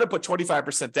 If I'm going to put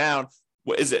 25% down,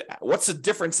 What's the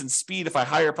difference in speed if I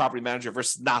hire a property manager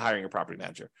versus not hiring a property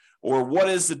manager? Or what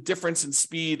is the difference in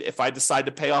speed if I decide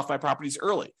to pay off my properties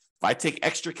early? If I take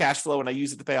extra cash flow and I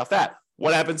use it to pay off that,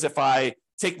 what happens if I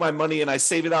take my money and I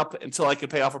save it up until I can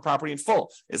pay off a property in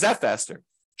full? Is that faster?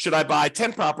 Should I buy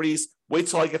 10 properties, wait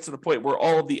till I get to the point where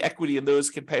all of the equity in those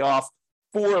can pay off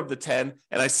 4 of the 10,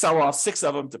 and I sell off 6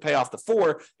 of them to pay off the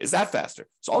 4? Is that faster?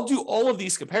 So I'll do all of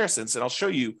these comparisons and I'll show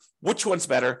you which one's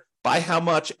better, by how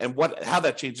much, and how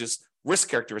that changes risk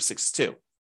characteristics too.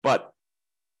 But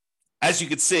as you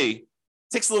can see, it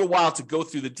takes a little while to go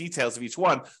through the details of each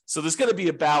one. So there's going to be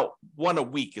about one a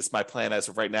week is my plan as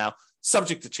of right now,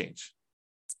 subject to change.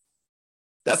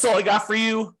 That's all I got for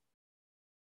you.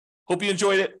 Hope you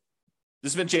enjoyed it.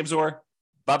 This has been James Orr.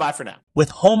 Bye-bye for now. With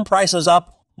home prices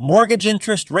up, mortgage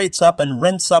interest rates up, and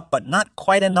rents up, but not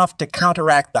quite enough to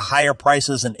counteract the higher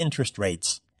prices and interest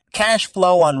rates, cash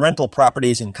flow on rental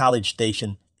properties in College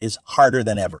Station is harder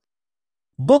than ever.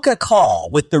 Book a call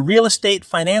with the Real Estate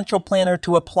Financial Planner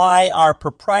to apply our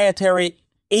proprietary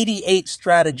 88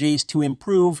 strategies to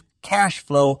improve cash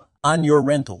flow on your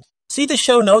rentals. See the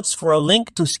show notes for a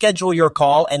link to schedule your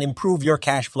call and improve your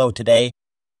cash flow today.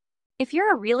 If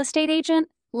you're a real estate agent,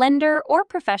 lender, or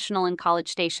professional in College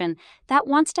Station that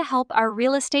wants to help our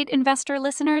real estate investor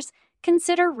listeners,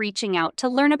 consider reaching out to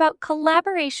learn about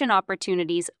collaboration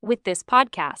opportunities with this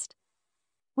podcast.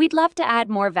 We'd love to add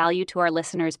more value to our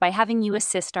listeners by having you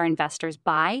assist our investors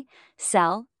buy,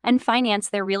 sell, and finance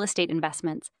their real estate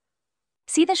investments.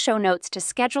 See the show notes to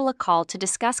schedule a call to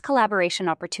discuss collaboration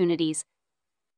opportunities